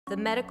The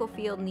medical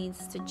field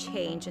needs to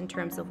change in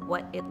terms of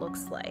what it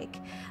looks like.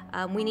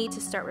 We need to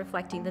start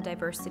reflecting the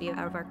diversity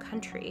of our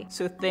country.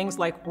 So things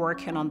like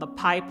working on the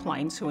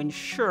pipeline to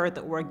ensure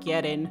that we're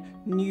getting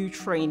new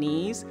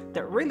trainees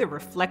that really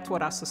reflect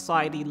what our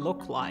society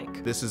look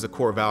like. This is a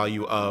core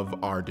value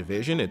of our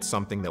division. It's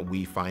something that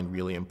we find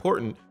really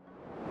important.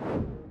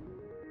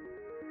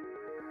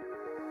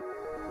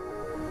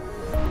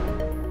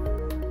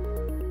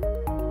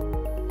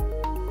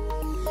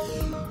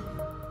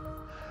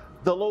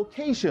 The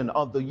location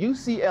of the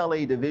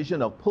UCLA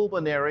Division of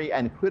Pulmonary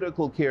and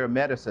Critical Care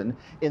Medicine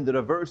in the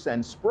diverse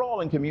and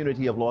sprawling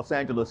community of Los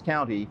Angeles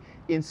County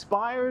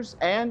inspires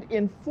and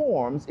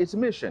informs its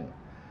mission.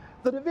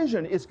 The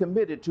division is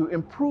committed to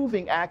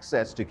improving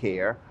access to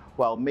care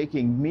while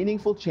making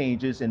meaningful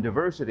changes in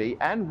diversity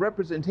and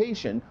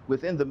representation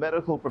within the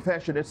medical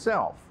profession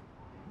itself.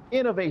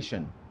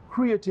 Innovation,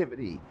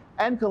 creativity,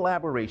 and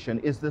collaboration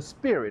is the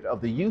spirit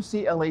of the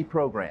UCLA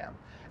program.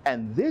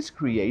 And this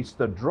creates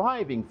the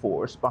driving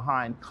force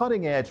behind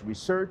cutting-edge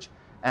research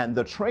and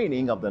the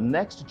training of the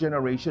next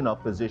generation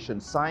of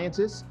physician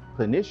scientists,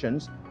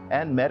 clinicians,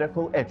 and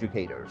medical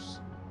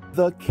educators.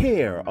 The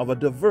care of a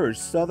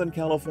diverse Southern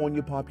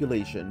California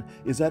population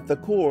is at the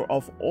core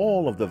of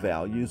all of the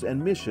values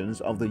and missions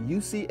of the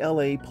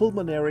UCLA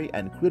Pulmonary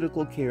and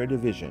Critical Care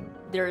Division.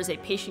 There is a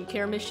patient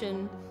care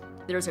mission,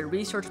 there's a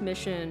research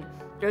mission,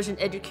 there's an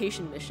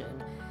education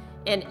mission,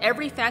 and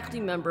every faculty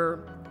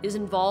member is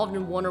involved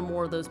in one or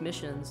more of those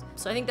missions.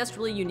 So I think that's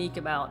really unique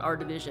about our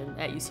division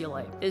at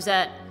UCLA, is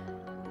that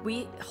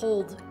we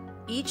hold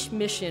each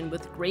mission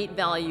with great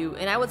value,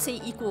 and I would say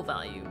equal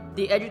value.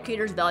 The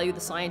educators value the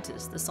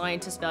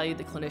scientists value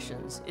the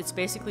clinicians. It's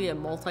basically a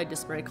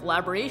multidisciplinary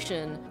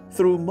collaboration.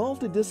 Through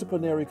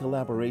multidisciplinary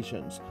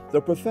collaborations,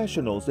 the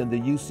professionals in the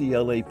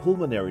UCLA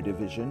Pulmonary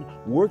Division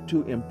work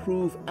to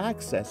improve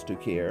access to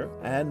care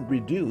and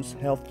reduce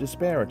health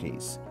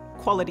disparities.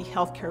 Quality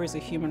healthcare is a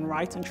human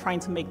right, and trying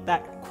to make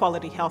that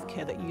quality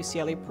healthcare that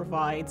UCLA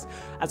provides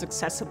as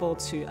accessible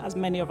to as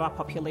many of our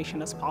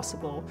population as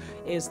possible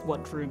is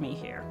what drew me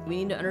here. We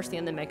need to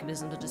understand the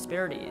mechanisms of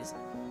disparities.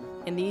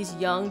 And these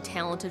young,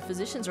 talented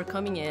physicians are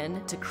coming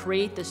in to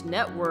create this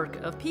network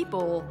of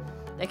people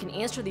that can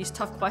answer these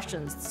tough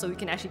questions so we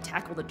can actually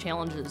tackle the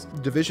challenges.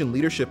 Division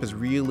leadership has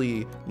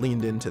really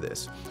leaned into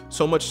this,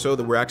 so much so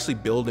that we're actually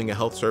building a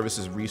health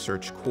services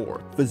research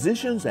core.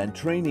 Physicians and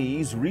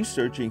trainees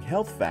researching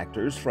health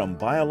factors from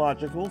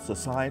biological,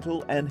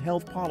 societal, and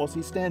health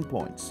policy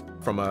standpoints.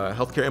 From a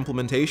healthcare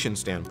implementation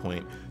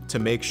standpoint, to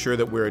make sure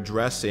that we're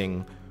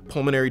addressing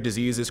pulmonary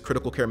diseases,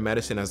 critical care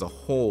medicine as a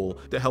whole,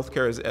 the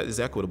healthcare is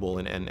equitable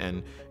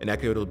and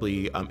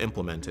equitably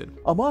implemented.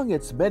 Among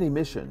its many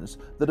missions,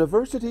 the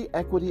Diversity,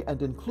 Equity,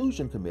 and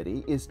Inclusion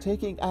Committee is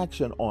taking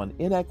action on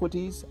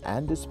inequities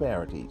and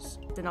disparities.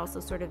 And also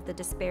sort of the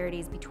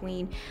disparities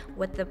between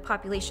what the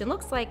population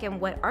looks like and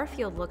what our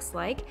field looks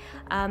like.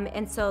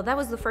 And so that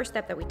was the first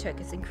step that we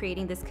took, is in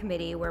creating this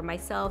committee where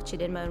myself,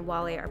 Chidinma, and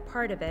Wale are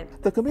part of it.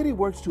 The committee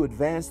works to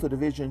advance the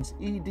division's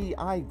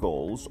EDI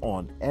goals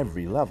on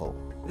every level.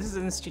 This is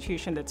an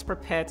institution that's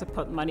prepared to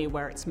put money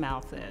where its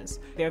mouth is.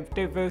 They've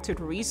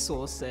devoted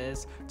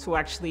resources to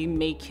actually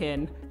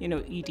making,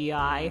 EDI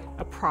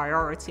a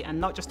priority, and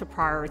not just a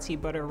priority,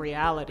 but a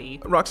reality.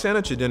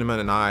 Roxana Chidinma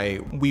and I,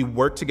 we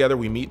work together,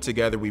 we meet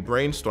together, we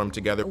brainstorm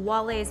together.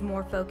 Wale is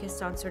more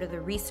focused on sort of the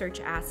research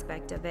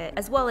aspect of it,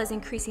 as well as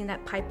increasing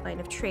that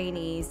pipeline of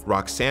trainees.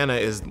 Roxana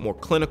is more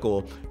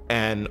clinical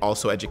and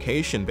also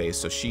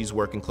education-based, so she's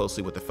working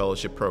closely with the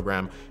fellowship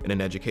program in an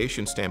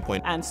education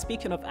standpoint. And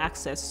speaking of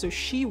access, so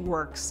she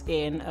works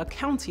in a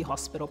county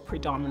hospital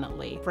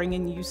predominantly,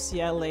 bringing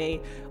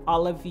UCLA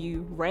Olive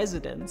View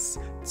residents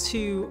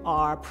to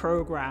our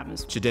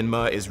programs.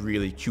 Chidinma is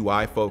really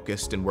QI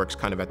focused and works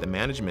kind of at the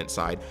management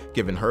side,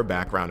 given her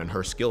background and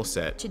her skill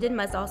set.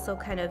 Chidinma is also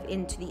kind of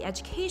into the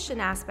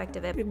education aspect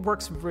of it. It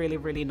works really,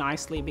 really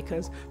nicely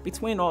because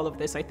between all of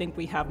this, I think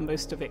we have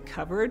most of it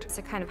covered.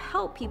 To kind of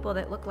help people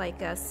that look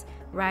like us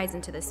rise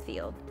into this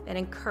field and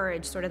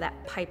encourage sort of that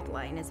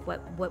pipeline is what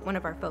one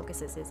of our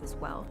focuses is as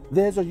well.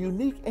 There's a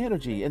unique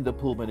energy in the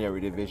pulmonary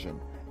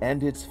division,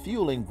 and it's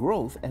fueling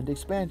growth and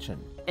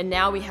expansion. And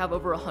now we have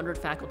over 100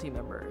 faculty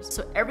members.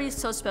 So every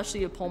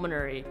subspecialty of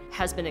pulmonary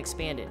has been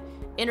expanded.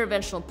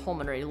 Interventional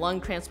pulmonary, lung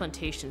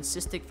transplantation,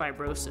 cystic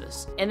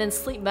fibrosis. And then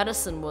sleep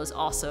medicine was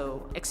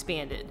also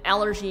expanded.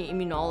 Allergy,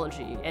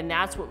 immunology, and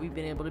that's what we've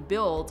been able to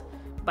build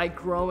by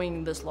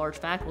growing this large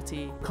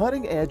faculty.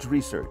 Cutting-edge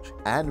research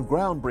and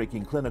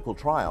groundbreaking clinical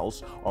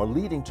trials are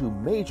leading to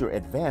major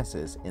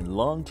advances in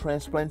lung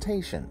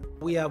transplantation.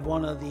 We have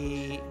one of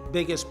the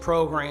biggest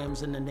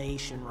programs in the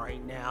nation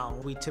right now.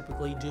 We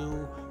typically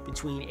do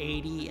between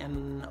 80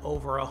 and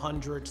over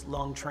 100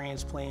 lung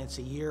transplants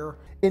a year.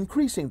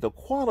 Increasing the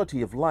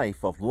quality of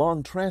life of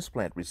lung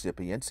transplant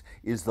recipients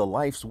is the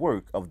life's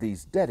work of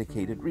these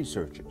dedicated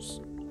researchers.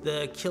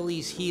 The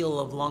Achilles heel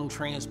of lung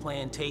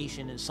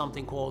transplantation is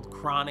something called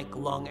chronic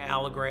lung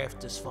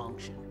allograft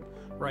dysfunction,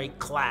 right?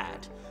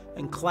 CLAD.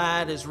 And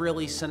CLAD is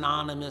really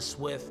synonymous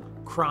with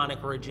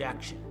chronic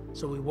rejection.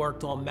 So we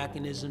worked on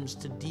mechanisms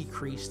to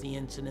decrease the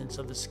incidence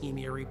of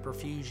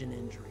ischemia-reperfusion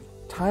injury.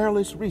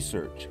 Tireless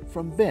research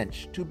from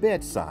bench to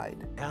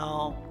bedside.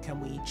 How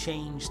can we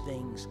change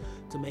things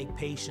to make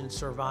patient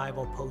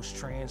survival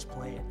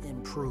post-transplant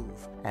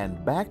improve?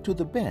 And back to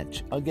the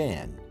bench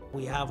again.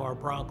 We have our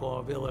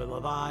bronchoalveolar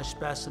lavage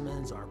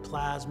specimens, our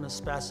plasma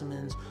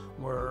specimens.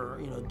 We're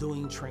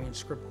doing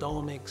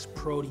transcriptomics,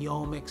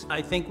 proteomics.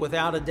 I think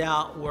without a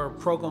doubt we're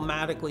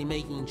programmatically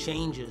making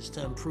changes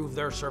to improve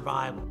their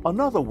survival.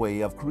 Another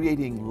way of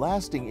creating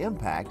lasting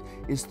impact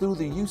is through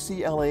the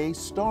UCLA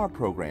STAR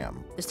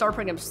program. The STAR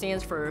program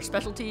stands for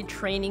Specialty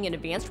Training and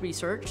Advanced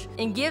Research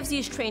and gives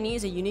these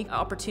trainees a unique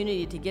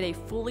opportunity to get a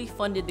fully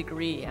funded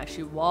degree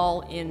actually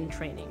while in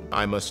training.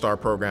 I'm a STAR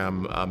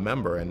program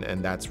member,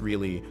 and that's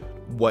really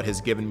what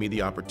has given me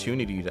the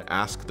opportunity to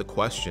ask the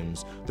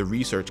questions, the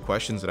research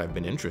questions that I've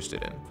been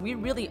interested in. We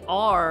really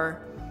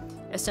are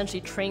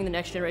essentially training the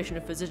next generation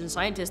of physician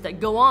scientists that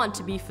go on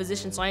to be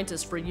physician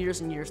scientists for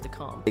years and years to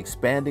come.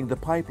 Expanding the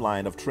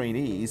pipeline of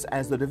trainees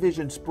as the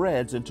division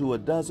spreads into a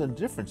dozen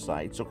different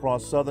sites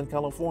across Southern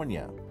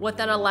California. What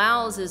that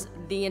allows is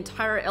the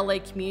entire LA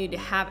community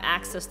to have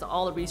access to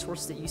all the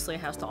resources that UCLA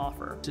has to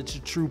offer. It's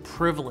a true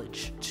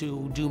privilege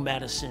to do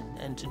medicine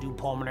and to do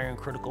pulmonary and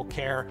critical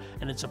care,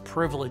 and it's a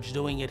privilege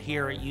doing it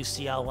here at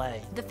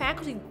UCLA. The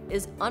faculty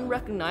is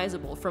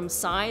unrecognizable from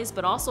size,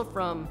 but also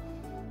from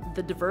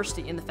the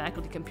diversity in the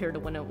faculty compared to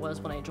when it was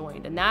when I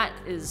joined. And that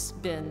has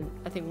been,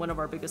 I think, one of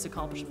our biggest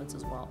accomplishments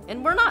as well.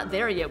 And we're not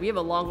there yet. We have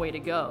a long way to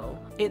go.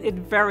 It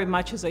very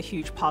much is a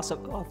huge part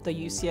of the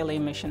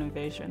UCLA mission and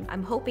vision.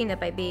 I'm hoping that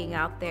by being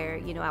out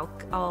there,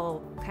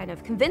 I'll kind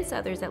of convince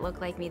others that look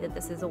like me that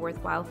this is a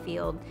worthwhile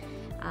field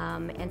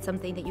and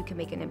something that you can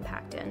make an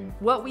impact in.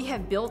 What we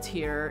have built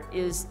here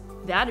is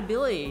that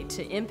ability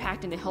to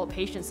impact and to help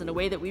patients in a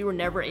way that we were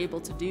never able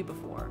to do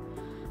before.